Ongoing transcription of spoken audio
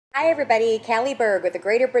Hi everybody, Callie Berg with the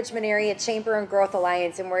Greater Bridgman Area Chamber and Growth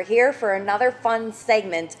Alliance, and we're here for another fun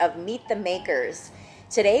segment of Meet the Makers.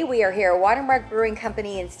 Today we are here at Watermark Brewing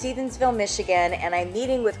Company in Stevensville, Michigan, and I'm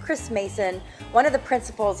meeting with Chris Mason, one of the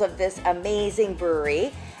principals of this amazing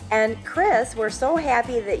brewery. And Chris, we're so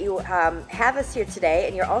happy that you have us here today,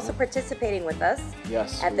 and you're also participating with us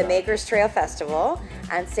at the Makers Trail Festival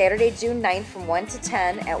on Saturday, June 9th from 1 to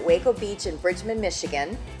 10 at Waco Beach in Bridgman,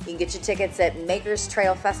 Michigan. You can get your tickets at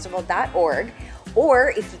makerstrailfestival.org, or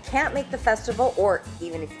if you can't make the festival, or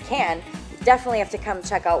even if you can, you definitely have to come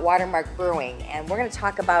check out Watermark Brewing, and we're going to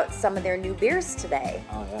talk about some of their new beers today.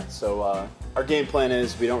 Oh yeah, so our game plan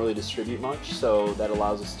is we don't really distribute much, so that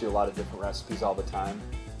allows us to do a lot of different recipes all the time.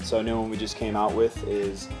 So a new one we just came out with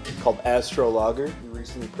is called Astro Lager. We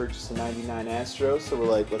recently purchased a 99 Astro, so we're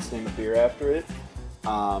like, let's name a beer after it.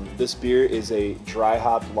 This beer is a dry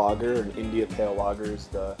hopped lager, an India Pale Lager is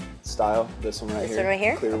the style. This one right here. This one right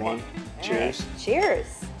here? Clear okay. one. All Cheers. Right. Cheers.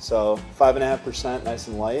 So 5.5%, nice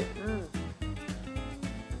and light.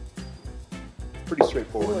 Pretty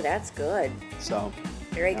straightforward. Ooh, that's good. So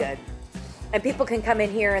very good. And people can come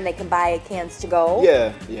in here and they can buy cans to go.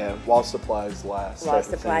 Yeah, while supplies last. While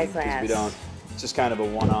supplies last. Because we don't, it's just kind of a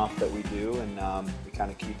one-off that we do, and we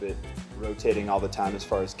kind of keep it rotating all the time as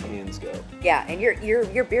far as cans go. Yeah, and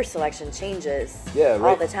your beer selection changes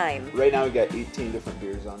all the time. Right now we got 18 different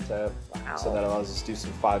beers on tap. Wow. So that allows us to do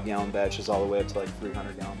some 5-gallon batches all the way up to like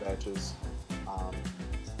 300-gallon batches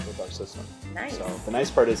with our system. Nice. So the nice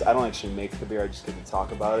part is I don't actually make the beer, I just get to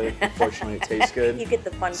talk about it. Unfortunately, it tastes good. You get the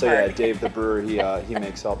fun part. So yeah, Dave the brewer, he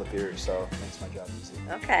makes all the beers, so it makes my job easy.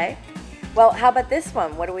 Okay. Well, how about this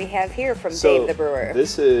one? What do we have here from Dave the brewer?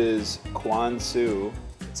 This is Quan Su.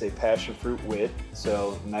 It's a passion fruit wit,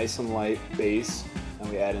 so nice and light base, and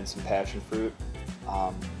we add in some passion fruit.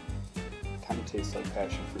 Kind of tastes like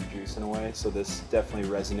passion fruit juice in a way, so this definitely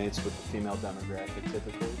resonates with the female demographic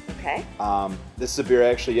typically. Okay. This is a beer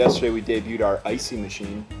actually, yesterday we debuted our icy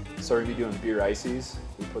machine, so we're going to be doing beer ices.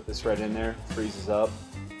 We put this right in there, freezes up.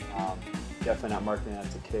 Definitely not marketing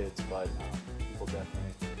that to kids, but people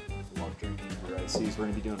definitely love drinking beer ices. We're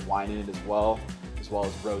going to be doing wine in it as well as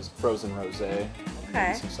frozen rosé, and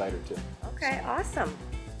maybe some cider too. Okay, so. Awesome.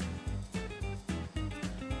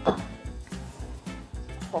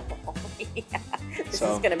 Yeah. This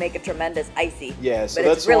is going to make a tremendous icy. Yeah, so but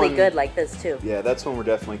that's it's really good like this too. Yeah, that's one we're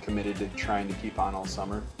definitely committed to trying to keep on all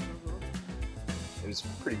summer. It was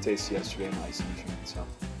pretty tasty yesterday in the ice machine.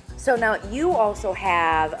 So now you also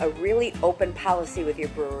have a really open policy with your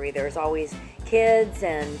brewery. There's always kids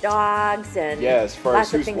and dogs and as far lots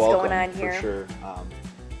as of who's things welcome, going on here. For sure.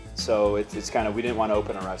 So it's kind of, we didn't want to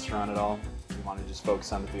open a restaurant at all. We wanted to just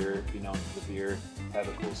focus on the beer, be known for the beer, have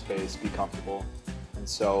a cool space, be comfortable. And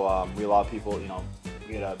so we allow people,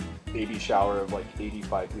 we had a baby shower of like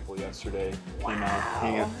 85 people yesterday.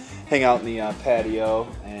 Wow. Hang out in the patio,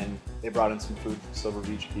 and they brought in some food from Silver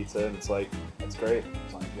Beach Pizza, and it's like, that's great,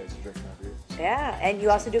 as long as you guys are drinking our beer. Yeah, and you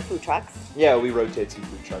also do food trucks? Yeah, we rotate some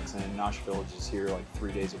food trucks, and Nosh Village is here like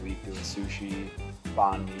 3 days a week doing sushi,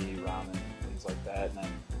 banh mi, ramen, things like that. And then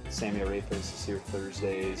Sammy Arepas is here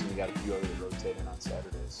Thursdays, and we got a few others rotating on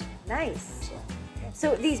Saturdays. Nice.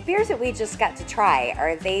 So these beers that we just got to try,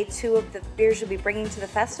 are they two of the beers you'll be bringing to the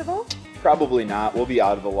festival? Probably not. We'll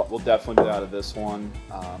definitely be out of this one,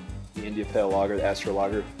 the India Pale Lager, the Astro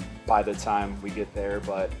Lager, by the time we get there.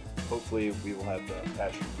 But hopefully we will have the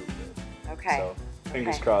passion fruit beer. Okay. So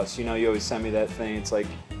fingers crossed. You always send me that thing. It's like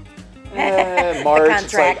March.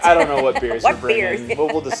 It's like I don't know what beers you're bringing.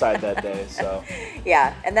 We'll decide that day. So.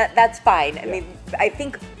 Yeah, and that's fine. I mean, I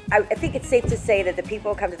think it's safe to say that the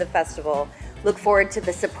people who come to the festival look forward to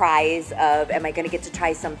the surprise of, am I going to get to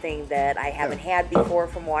try something that I haven't had before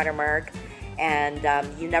from Watermark? And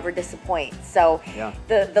you never disappoint. So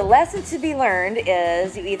the lesson to be learned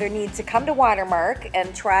is you either need to come to Watermark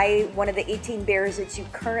and try one of the 18 beers that you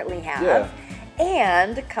currently have,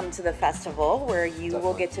 and come to the festival where you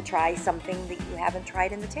will get to try something that you haven't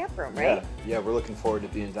tried in the tap room, right? Yeah, we're looking forward to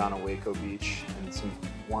being down at Waco Beach in some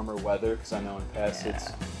warmer weather, because I know in the past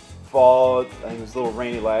it's fall. I think it was a little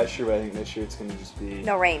rainy last year, but I think this year it's going to just be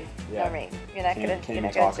no rain. No rain. You're not going to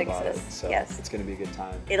jinx this. So it's going to be a good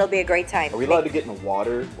time. It'll be a great time. Are we allowed to get in the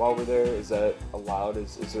water while we're there? Is that allowed?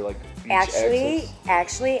 Is there like beach access?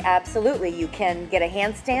 Actually, absolutely. You can get a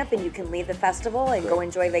hand stamp and you can leave the festival and go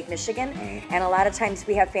enjoy Lake Michigan. And a lot of times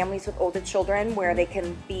we have families with older children where they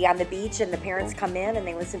can be on the beach and the parents come in and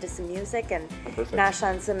they listen to some music and nosh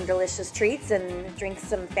on some delicious treats and drink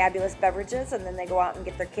some fabulous beverages, and then they go out and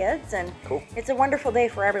get their kids. And it's a wonderful day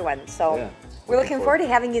for everyone. So we're looking forward to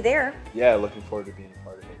having you there. Yeah, looking forward to being a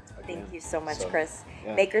part of it again. Thank you so much, Chris.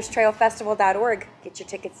 Yeah. MakersTrailFestival.org. Get your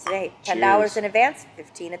tickets today. $10 Cheers. in advance,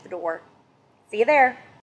 $15 at the door. See you there.